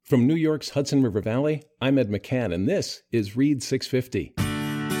From New York's Hudson River Valley, I'm Ed McCann, and this is Read 650.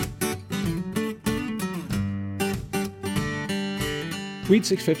 Read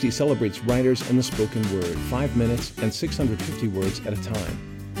 650 celebrates writers and the spoken word, 5 minutes and 650 words at a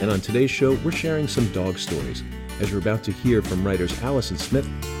time. And on today's show, we're sharing some dog stories, as you're about to hear from writers Allison Smith,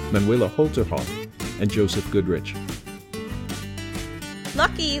 Manuela Holterhoff, and Joseph Goodrich.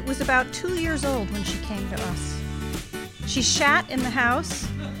 Lucky was about 2 years old when she came to us. She shat in the house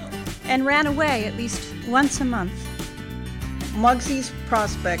and ran away at least once a month. Mugsy's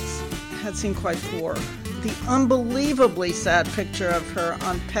prospects had seemed quite poor. The unbelievably sad picture of her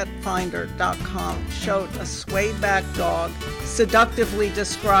on petfinder.com showed a swayed-back dog, seductively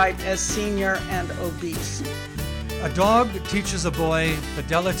described as senior and obese. A dog teaches a boy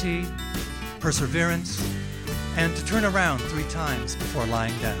fidelity, perseverance, and to turn around 3 times before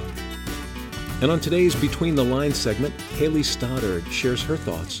lying down. And on today's Between the Lines segment, Haley Stoddard shares her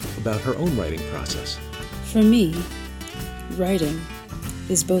thoughts about her own writing process. For me, writing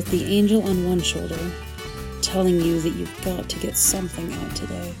is both the angel on one shoulder, telling you that you've got to get something out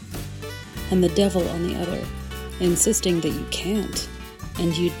today, and the devil on the other, insisting that you can't,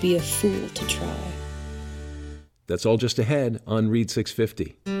 and you'd be a fool to try. That's all just ahead on Read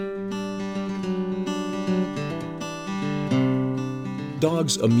 650.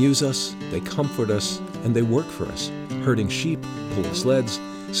 Dogs amuse us, they comfort us, and they work for us, herding sheep, pulling sleds,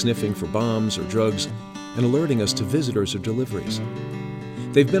 sniffing for bombs or drugs, and alerting us to visitors or deliveries.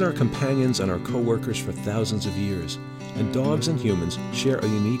 They've been our companions and our co-workers for thousands of years, and dogs and humans share a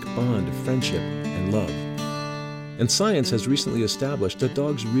unique bond of friendship and love. And science has recently established that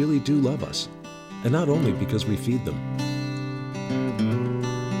dogs really do love us, and not only because we feed them.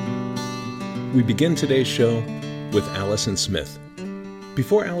 We begin today's show with Allison Smith.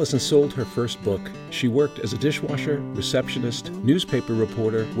 Before Allison sold her first book, she worked as a dishwasher, receptionist, newspaper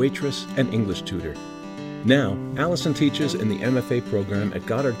reporter, waitress, and English tutor. Now, Allison teaches in the MFA program at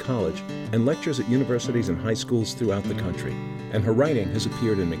Goddard College and lectures at universities and high schools throughout the country. And her writing has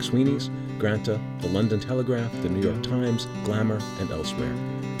appeared in McSweeney's, Granta, The London Telegraph, The New York Times, Glamour, and elsewhere.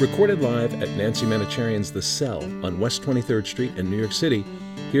 Recorded live at Nancy Manicherian's The Cell on West 23rd Street in New York City,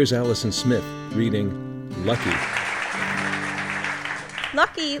 here's Allison Smith reading Lucky.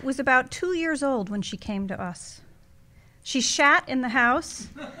 Lucky was about 2 years old when she came to us. She shat in the house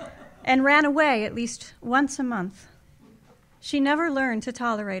and ran away at least once a month. She never learned to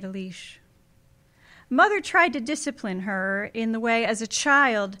tolerate a leash. Mother tried to discipline her in the way, as a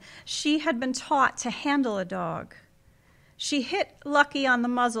child, she had been taught to handle a dog. She hit Lucky on the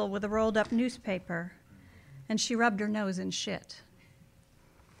muzzle with a rolled-up newspaper, and she rubbed her nose in shit.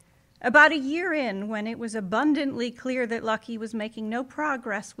 About a year in, when it was abundantly clear that Lucky was making no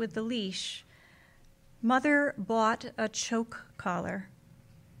progress with the leash, Mother bought a choke collar.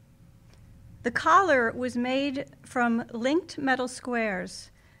 The collar was made from linked metal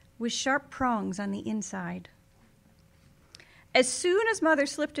squares with sharp prongs on the inside. As soon as Mother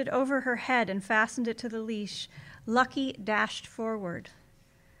slipped it over her head and fastened it to the leash, Lucky dashed forward.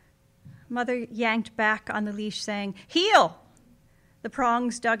 Mother yanked back on the leash, saying, "Heel!" The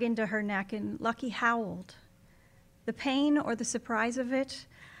prongs dug into her neck, and Lucky howled. The pain or the surprise of it,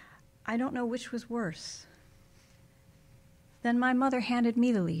 I don't know which was worse. Then my mother handed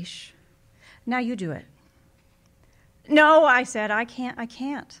me the leash. "Now you do it." "No," I said, I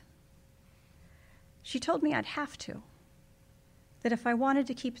can't. She told me I'd have to, that if I wanted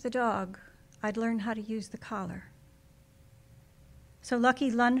to keep the dog, I'd learn how to use the collar. So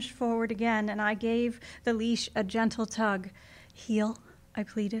Lucky lunged forward again, and I gave the leash a gentle tug. "Heel," I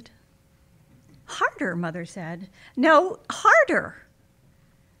pleaded. "Harder," Mother said. "No, harder."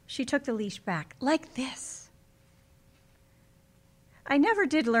 She took the leash back, like this. I never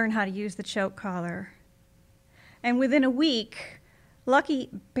did learn how to use the choke collar. And within a week, Lucky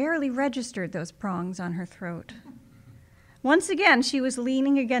barely registered those prongs on her throat. Once again, she was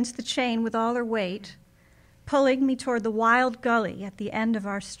leaning against the chain with all her weight, pulling me toward the wild gully at the end of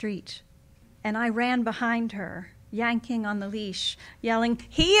our street. And I ran behind her, yanking on the leash, yelling,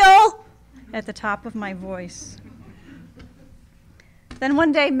 "Heel!" at the top of my voice. Then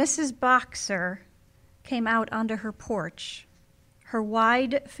one day, Mrs. Boxer came out onto her porch, her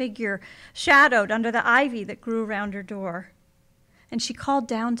wide figure shadowed under the ivy that grew around her door. And she called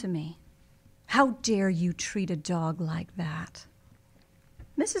down to me, "How dare you treat a dog like that?"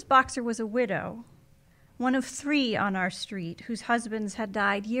 Mrs. Boxer was a widow, one of 3 on our street whose husbands had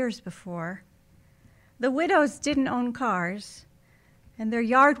died years before. The widows didn't own cars, and their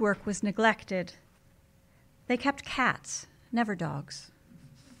yard work was neglected. They kept cats, never dogs.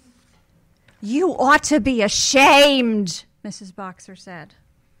 "You ought to be ashamed," Mrs. Boxer said.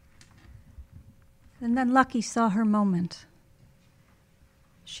 And then Lucky saw her moment.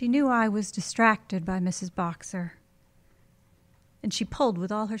 She knew I was distracted by Mrs. Boxer, and she pulled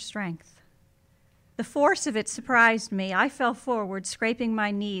with all her strength. The force of it surprised me. I fell forward, scraping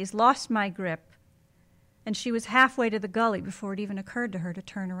my knees, lost my grip, and she was halfway to the gully before it even occurred to her to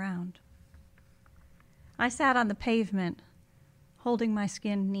turn around. I sat on the pavement, holding my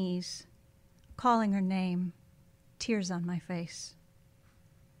skinned knees, calling her name, tears on my face.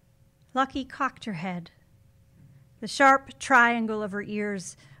 Lucky cocked her head. The sharp triangle of her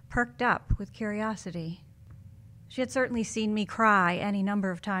ears perked up with curiosity. She had certainly seen me cry any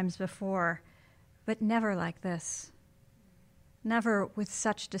number of times before, but never like this. Never with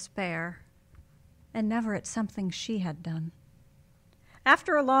such despair, and never at something she had done.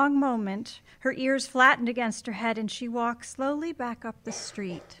 After a long moment, her ears flattened against her head, and she walked slowly back up the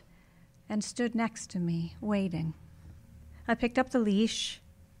street and stood next to me, waiting. I picked up the leash,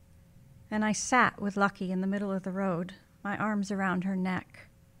 and I sat with Lucky in the middle of the road, my arms around her neck,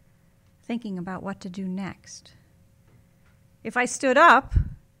 thinking about what to do next. If I stood up,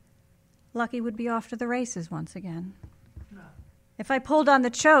 Lucky would be off to the races once again. If I pulled on the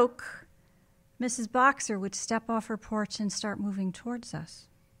choke, Mrs. Boxer would step off her porch and start moving towards us.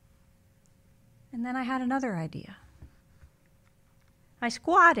 And then I had another idea. I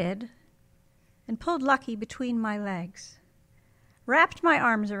squatted and pulled Lucky between my legs, wrapped my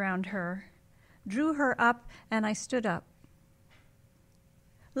arms around her, drew her up, and I stood up.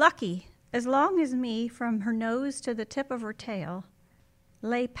 Lucky, as long as me from her nose to the tip of her tail,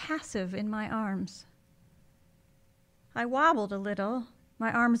 lay passive in my arms. I wobbled a little.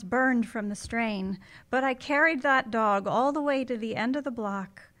 My arms burned from the strain, but I carried that dog all the way to the end of the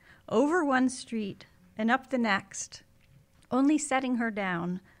block, over one street, and up the next, only setting her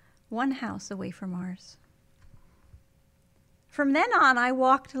down one house away from ours. From then on, I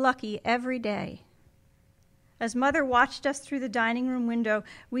walked Lucky every day. As Mother watched us through the dining room window,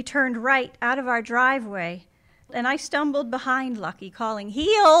 we turned right out of our driveway, and I stumbled behind Lucky, calling,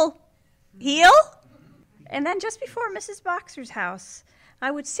 "Heel! Heel!" And then just before Mrs. Boxer's house,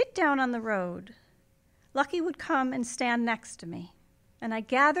 I would sit down on the road. Lucky would come and stand next to me, and I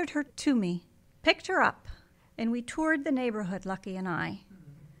gathered her to me, picked her up, and we toured the neighborhood, Lucky and I.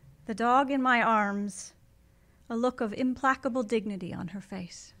 The dog in my arms, a look of implacable dignity on her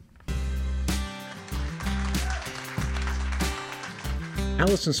face.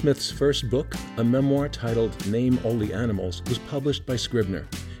 Alison Smith's first book, a memoir titled Name Only Animals, was published by Scribner,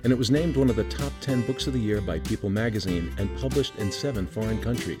 and it was named one of the top 10 books of the year by People magazine and published in 7 foreign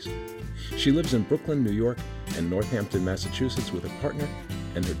countries. She lives in Brooklyn, New York, and Northampton, Massachusetts with a partner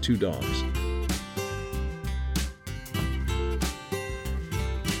and her 2 dogs.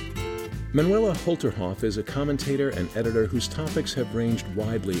 Manuela Holterhoff is a commentator and editor whose topics have ranged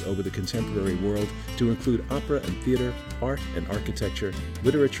widely over the contemporary world to include opera and theater, art and architecture,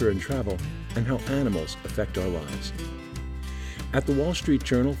 literature and travel, and how animals affect our lives. At the Wall Street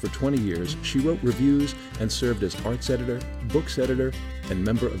Journal for 20 years, she wrote reviews and served as arts editor, books editor, and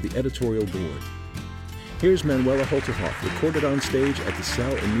member of the editorial board. Here's Manuela Holterhoff, recorded on stage at the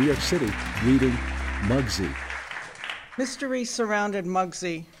Cell in New York City, reading Mugsy. Mystery surrounded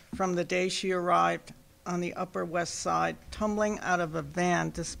Mugsy from the day she arrived on the Upper West Side, tumbling out of a van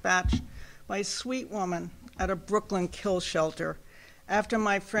dispatched by a sweet woman at a Brooklyn kill shelter after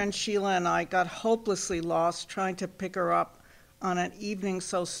my friend Sheila and I got hopelessly lost trying to pick her up on an evening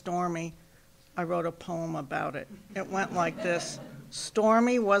so stormy. I wrote a poem about it. It went like this.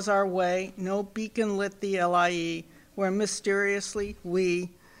 Stormy was our way, no beacon lit the LIE, where mysteriously we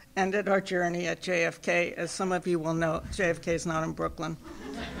ended our journey at JFK. As some of you will know, JFK is not in Brooklyn.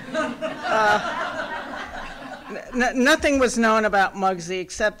 Nothing was known about Mugsy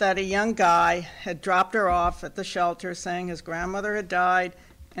except that a young guy had dropped her off at the shelter saying his grandmother had died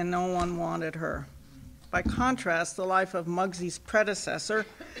and no one wanted her. By contrast, the life of Mugsy's predecessor,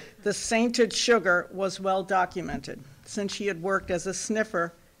 the sainted Sugar, was well documented, since she had worked as a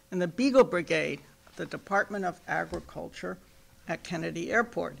sniffer in the Beagle Brigade of the Department of Agriculture at Kennedy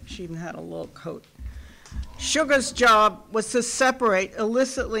Airport. She even had a little coat. Sugar's job was to separate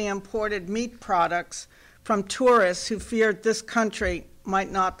illicitly imported meat products from tourists who feared this country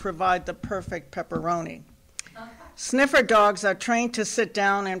might not provide the perfect pepperoni. Sniffer dogs are trained to sit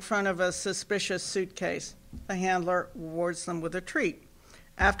down in front of a suspicious suitcase. The handler rewards them with a treat.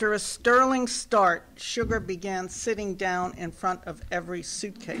 After a sterling start, Sugar began sitting down in front of every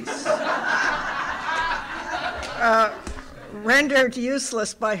suitcase. Rendered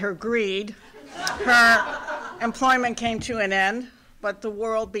useless by her greed, her employment came to an end, but the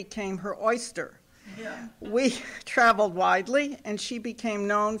world became her oyster. We traveled widely, and she became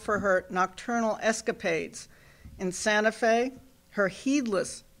known for her nocturnal escapades. In Santa Fe, her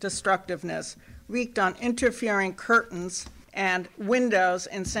heedless destructiveness wreaked on interfering curtains and windows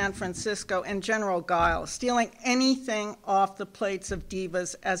in San Francisco and General Guile, stealing anything off the plates of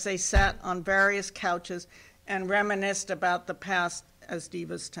divas as they sat on various couches and reminisced about the past, as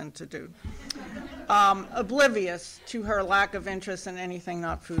divas tend to do, oblivious to her lack of interest in anything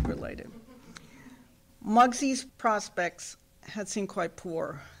not food-related. Mugsy's prospects had seemed quite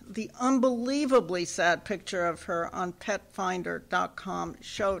poor. The unbelievably sad picture of her on PetFinder.com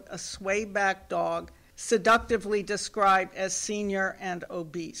showed a swayback dog seductively described as senior and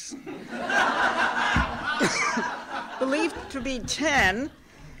obese. Believed to be 10,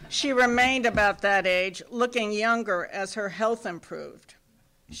 she remained about that age, looking younger as her health improved.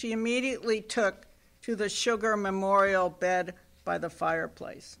 She immediately took to the sugar memorial bed by the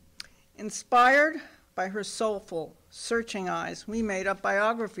fireplace. Inspired by her soulful, searching eyes, we made up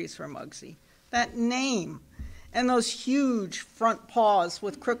biographies for Mugsy. That name and those huge front paws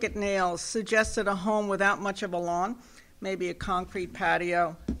with crooked nails suggested a home without much of a lawn, maybe a concrete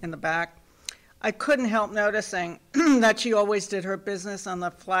patio in the back. I couldn't help noticing that she always did her business on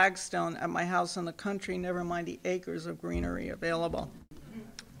the flagstone at my house in the country, never mind the acres of greenery available.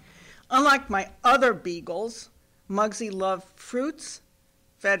 Unlike my other beagles, Mugsy loved fruits,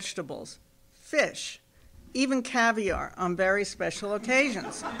 vegetables, fish, even caviar on very special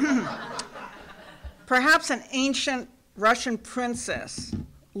occasions. Perhaps an ancient Russian princess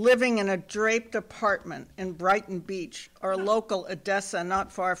living in a draped apartment in Brighton Beach or local Odessa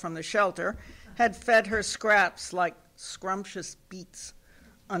not far from the shelter had fed her scraps like scrumptious beets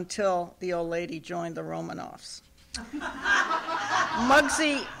until the old lady joined the Romanovs.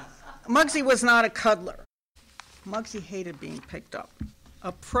 Mugsy was not a cuddler. Mugsy hated being picked up.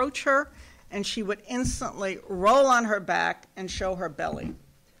 Approach her, and she would instantly roll on her back and show her belly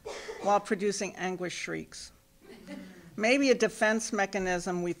while producing anguished shrieks. Maybe a defense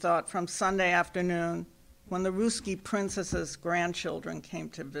mechanism, we thought, from Sunday afternoon when the Ruski princess's grandchildren came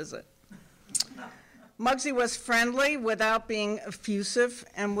to visit. Mugsy was friendly without being effusive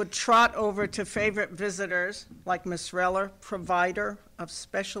and would trot over to favorite visitors like Miss Reller, provider of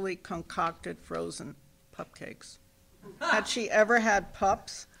specially concocted frozen cupcakes. Had she ever had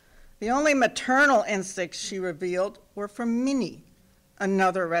pups? The only maternal instincts she revealed were for Minnie,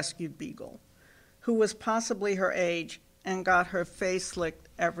 another rescued beagle, who was possibly her age and got her face licked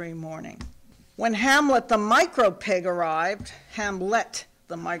every morning. When Hamlet the micro-pig arrived, Hamlet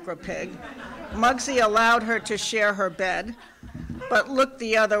the micro-pig, Mugsy allowed her to share her bed, but looked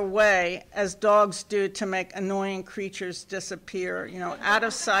the other way, as dogs do to make annoying creatures disappear, out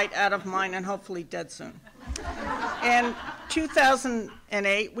of sight, out of mind, and hopefully dead soon. In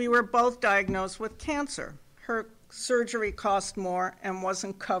 2008, we were both diagnosed with cancer. Her surgery cost more and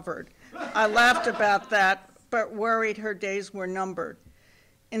wasn't covered. I laughed about that, but worried her days were numbered.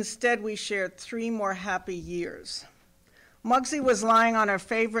 Instead, we shared 3 more happy years. Mugsy was lying on her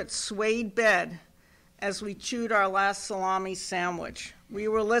favorite suede bed as we chewed our last salami sandwich. We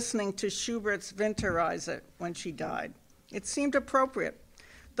were listening to Schubert's Winterreise when she died. It seemed appropriate.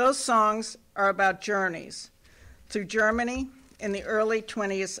 Those songs are about journeys through Germany in the early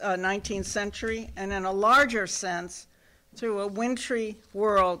 19th century, and in a larger sense, through a wintry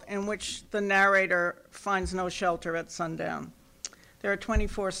world in which the narrator finds no shelter at sundown. There are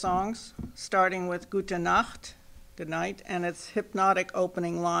 24 songs, starting with Gute Nacht, good night, and its hypnotic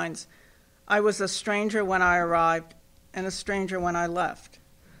opening lines. I was a stranger when I arrived, and a stranger when I left.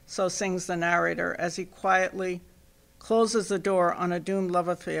 So sings the narrator as he quietly closes the door on a doomed love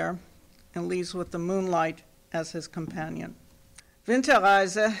affair and leaves with the moonlight as his companion.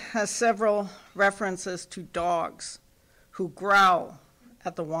 Winterreise has several references to dogs who growl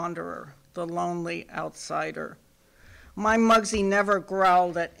at the wanderer, the lonely outsider. My Mugsy never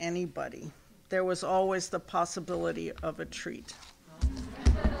growled at anybody. There was always the possibility of a treat.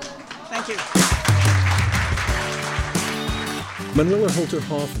 Thank you. Manuela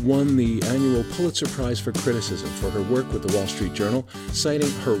Holterhoff won the annual Pulitzer Prize for Criticism for her work with the Wall Street Journal, citing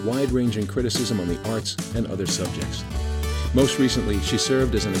her wide-ranging criticism on the arts and other subjects. Most recently, she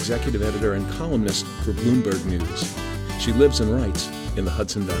served as an executive editor and columnist for Bloomberg News. She lives and writes in the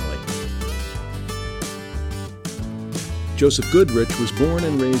Hudson Valley. Joseph Goodrich was born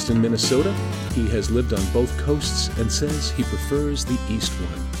and raised in Minnesota. He has lived on both coasts and says he prefers the east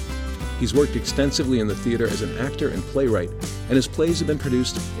one. He's worked extensively in the theater as an actor and playwright, and his plays have been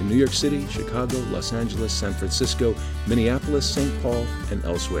produced in New York City, Chicago, Los Angeles, San Francisco, Minneapolis, St. Paul, and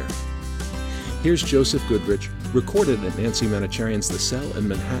elsewhere. Here's Joseph Goodrich recorded at Nancy Manicherian's The Cell in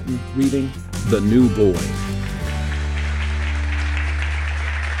Manhattan, reading The New Boy.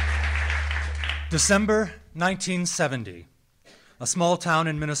 December 1970, a small town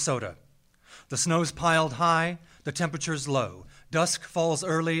in Minnesota. The snow's piled high, the temperature's low. Dusk falls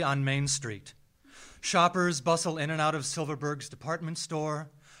early on Main Street. Shoppers bustle in and out of Silverberg's department store,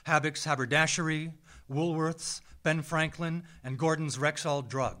 Habbock's Haberdashery, Woolworth's, Ben Franklin, and Gordon's Rexall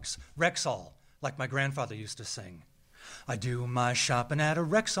Drugs. Rexall, like my grandfather used to sing. I do my shopping at a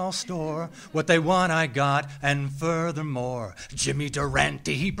Rexall store. What they want I got, and furthermore, Jimmy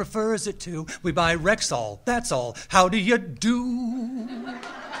Durante, he prefers it too. We buy Rexall, that's all. How do you do?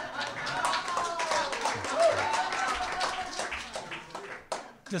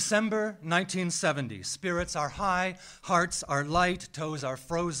 December 1970. Spirits are high, hearts are light, toes are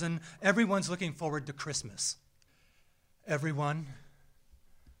frozen. Everyone's looking forward to Christmas. Everyone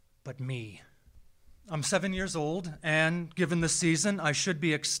but me. I'm 7 years old, and given the season, I should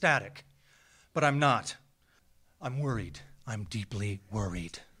be ecstatic. But I'm not. I'm worried. I'm deeply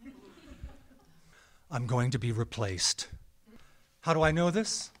worried. I'm going to be replaced. How do I know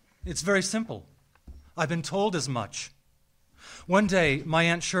this? It's very simple. I've been told as much. One day, my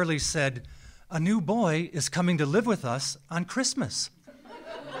Aunt Shirley said, "A new boy is coming to live with us on Christmas."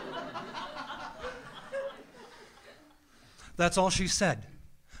 That's all she said.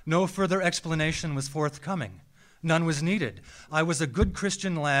 No further explanation was forthcoming. None was needed. I was a good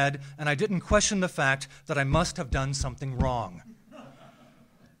Christian lad, and I didn't question the fact that I must have done something wrong.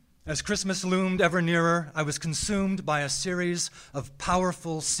 As Christmas loomed ever nearer, I was consumed by a series of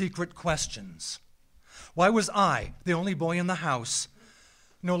powerful, secret questions. Why was I, the only boy in the house,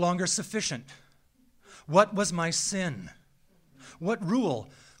 no longer sufficient? What was my sin? What rule,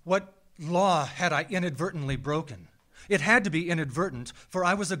 what law had I inadvertently broken? It had to be inadvertent, for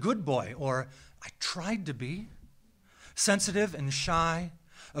I was a good boy, or I tried to be. Sensitive and shy,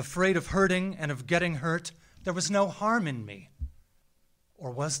 afraid of hurting and of getting hurt, there was no harm in me.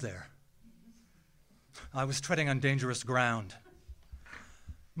 Or was there? I was treading on dangerous ground.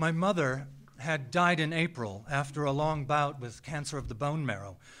 My mother had died in April after a long bout with cancer of the bone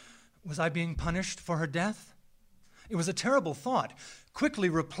marrow. Was I being punished for her death? It was a terrible thought, quickly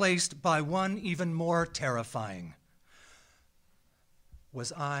replaced by one even more terrifying.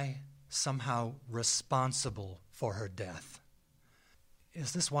 Was I somehow responsible for her death?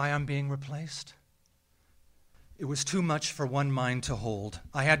 Is this why I'm being replaced? It was too much for one mind to hold.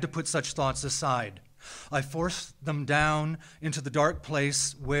 I had to put such thoughts aside. I forced them down into the dark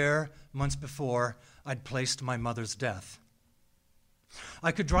place where, months before, I'd placed my mother's death.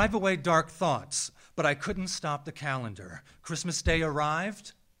 I could drive away dark thoughts, but I couldn't stop the calendar. Christmas Day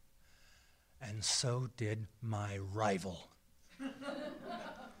arrived, and so did my rival.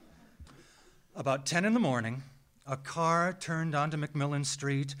 About 10 in the morning, a car turned onto McMillan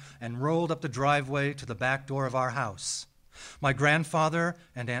Street and rolled up the driveway to the back door of our house. My grandfather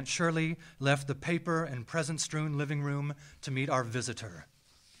and Aunt Shirley left the paper and present-strewn living room to meet our visitor.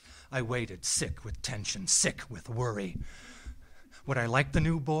 I waited, sick with tension, sick with worry. Would I like the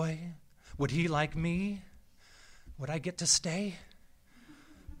new boy? Would he like me? Would I get to stay?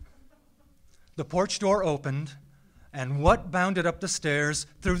 The porch door opened, and what bounded up the stairs,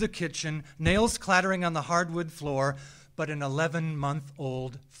 through the kitchen, nails clattering on the hardwood floor, but an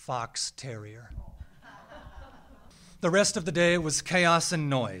 11-month-old fox terrier. The rest of the day was chaos and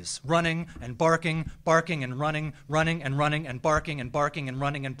noise, running and barking, barking and running, running and running and barking and barking and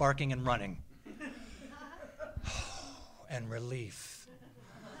running and barking and running. And relief.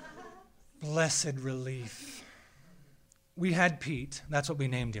 Blessed relief. We had Pete, that's what we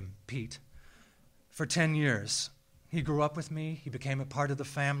named him, Pete, for 10 years. He grew up with me, he became a part of the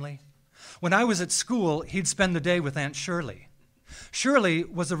family. When I was at school, he'd spend the day with Aunt Shirley. Shirley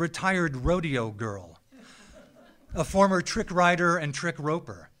was a retired rodeo girl, a former trick rider and trick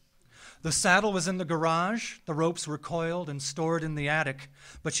roper. The saddle was in the garage, the ropes were coiled and stored in the attic,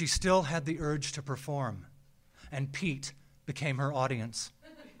 but she still had the urge to perform. And Pete became her audience.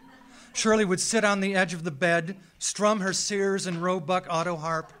 Shirley would sit on the edge of the bed, strum her Sears and Roebuck auto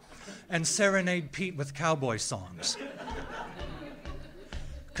harp, and serenade Pete with cowboy songs.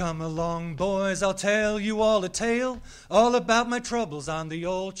 Come along, boys, I'll tell you all a tale, all about my troubles on the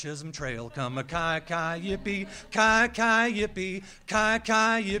old Chisholm Trail. Come a yippee, yippee,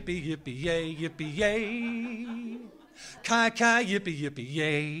 yippee, yay, yippee, yay. Yippee,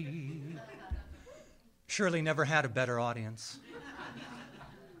 yay. Shirley never had a better audience.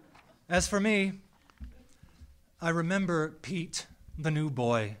 As for me, I remember Pete, the new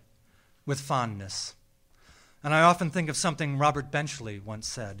boy, with fondness. And I often think of something Robert Benchley once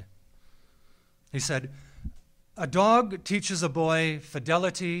said. He said, A dog teaches a boy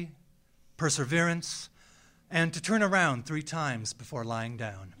fidelity, perseverance, and to turn around 3 times before lying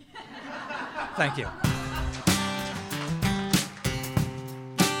down. Thank you.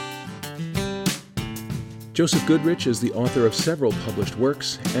 Joseph Goodrich is the author of several published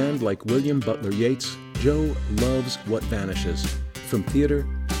works, and like William Butler Yeats, Joe loves what vanishes, from theater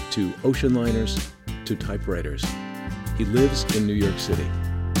to ocean liners to typewriters. He lives in New York City.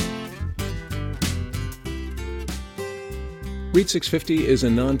 Read 650 is a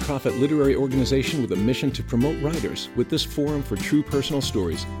nonprofit literary organization with a mission to promote writers with this forum for true personal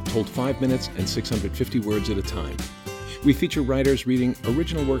stories told 5 minutes and 650 words at a time. We feature writers reading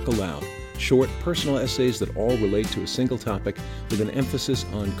original work aloud, short, personal essays that all relate to a single topic with an emphasis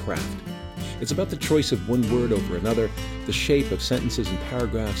on craft. It's about the choice of one word over another, the shape of sentences and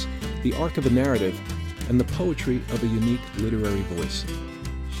paragraphs, the arc of a narrative, and the poetry of a unique literary voice.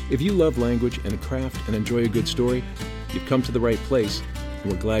 If you love language and craft and enjoy a good story, you've come to the right place,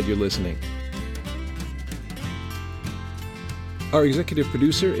 and we're glad you're listening. Our executive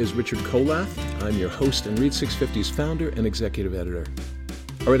producer is Richard Kolath. I'm your host and Read 650's founder and executive editor.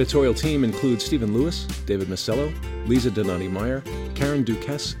 Our editorial team includes Stephen Lewis, David Masello, Lisa Donati-Meyer, Karen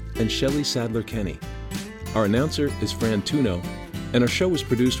Duquesne, and Shelley Sadler-Kenny. Our announcer is Fran Tuno, and our show was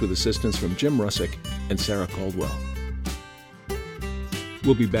produced with assistance from Jim Russick and Sarah Caldwell.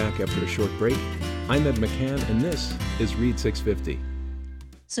 We'll be back after a short break. I'm Ed McCann, and this is Read 650.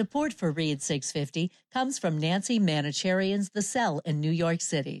 Support for Read 650 comes from Nancy Manicherian's The Cell in New York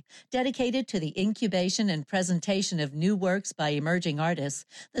City. Dedicated to the incubation and presentation of new works by emerging artists,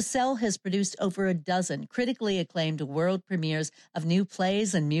 The Cell has produced over a dozen critically acclaimed world premieres of new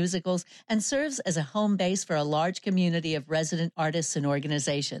plays and musicals and serves as a home base for a large community of resident artists and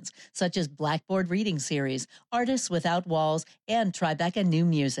organizations, such as Blackboard Reading Series, Artists Without Walls, and Tribeca New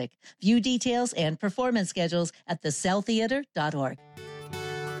Music. View details and performance schedules at thecelltheater.org.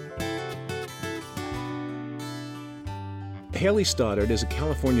 Haley Stoddard is a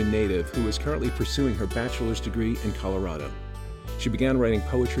California native who is currently pursuing her bachelor's degree in Colorado. She began writing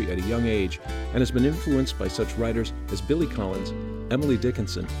poetry at a young age and has been influenced by such writers as Billy Collins, Emily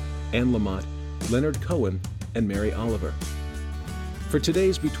Dickinson, Anne Lamott, Leonard Cohen, and Mary Oliver. For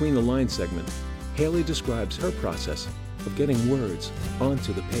today's Between the Lines segment, Haley describes her process of getting words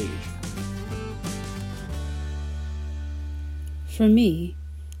onto the page. For me,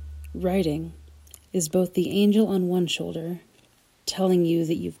 writing is both the angel on one shoulder, telling you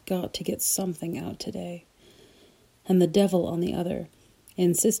that you've got to get something out today, and the devil on the other,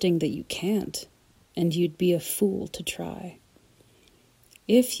 insisting that you can't, and you'd be a fool to try.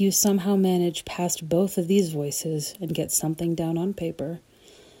 If you somehow manage past both of these voices and get something down on paper,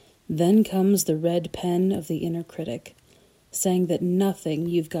 then comes the red pen of the inner critic, saying that nothing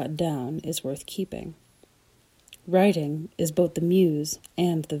you've got down is worth keeping. Writing is both the muse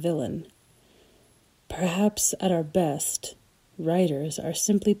and the villain. Perhaps at our best, writers are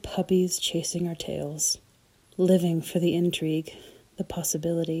simply puppies chasing our tails, living for the intrigue, the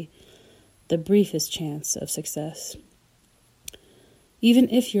possibility, the briefest chance of success. Even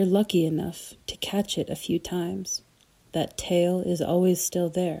if you're lucky enough to catch it a few times, that tail is always still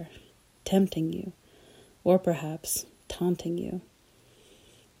there, tempting you, or perhaps taunting you.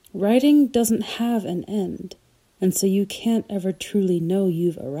 Writing doesn't have an end, and so you can't ever truly know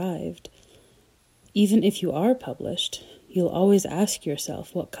you've arrived. Even if you are published, you'll always ask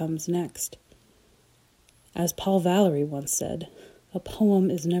yourself what comes next. As Paul Valery once said, a poem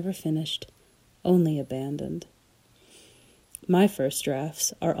is never finished, only abandoned. My first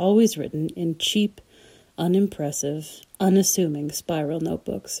drafts are always written in cheap, unimpressive, unassuming spiral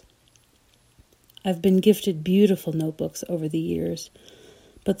notebooks. I've been gifted beautiful notebooks over the years,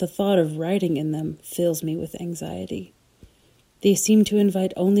 but the thought of writing in them fills me with anxiety. They seem to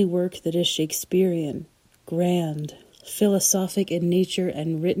invite only work that is Shakespearean, grand, philosophic in nature,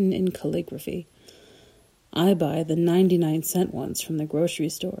 and written in calligraphy. I buy the 99-cent ones from the grocery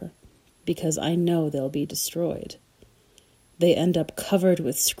store because I know they'll be destroyed. They end up covered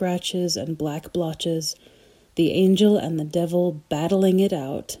with scratches and black blotches, the angel and the devil battling it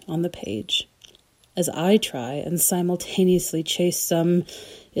out on the page, as I try and simultaneously chase some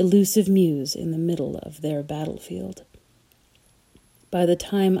elusive muse in the middle of their battlefield. By the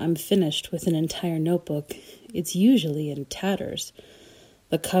time I'm finished with an entire notebook, it's usually in tatters,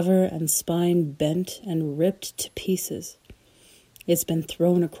 the cover and spine bent and ripped to pieces. It's been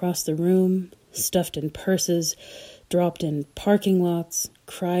thrown across the room, stuffed in purses, dropped in parking lots,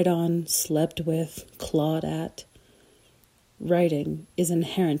 cried on, slept with, clawed at. Writing is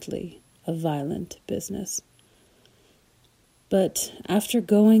inherently a violent business. But after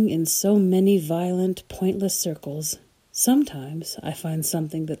going in so many violent, pointless circles, sometimes I find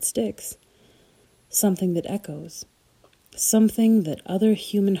something that sticks, something that echoes, something that other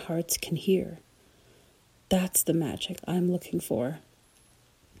human hearts can hear. That's the magic I'm looking for.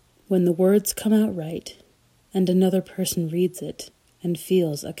 When the words come out right, and another person reads it and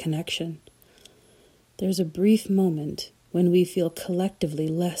feels a connection. There's a brief moment when we feel collectively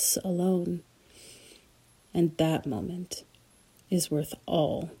less alone. And that moment is worth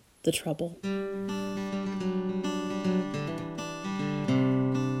all the trouble.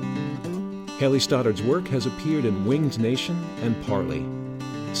 Haley Stoddard's work has appeared in Winged Nation and Parley.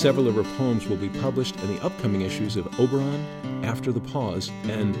 Several of her poems will be published in the upcoming issues of Oberon, After the Pause,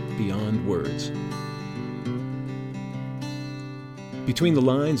 and Beyond Words. Between the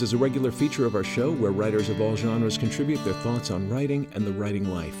Lines is a regular feature of our show where writers of all genres contribute their thoughts on writing and the writing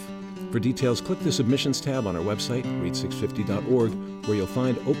life. For details, click the Submissions tab on our website, read650.org, where you'll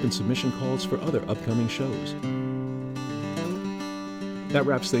find open submission calls for other upcoming shows. That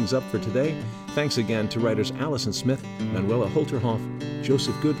wraps things up for today. Thanks again to writers Allison Smith, Manuela Holterhoff,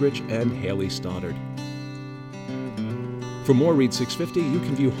 Joseph Goodrich, and Haley Stoddard. For more Read 650, you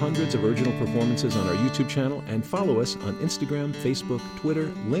can view hundreds of original performances on our YouTube channel and follow us on Instagram, Facebook, Twitter,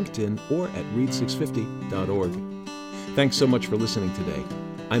 LinkedIn, or at read650.org. Thanks so much for listening today.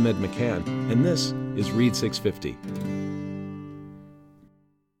 I'm Ed McCann, and this is Read 650.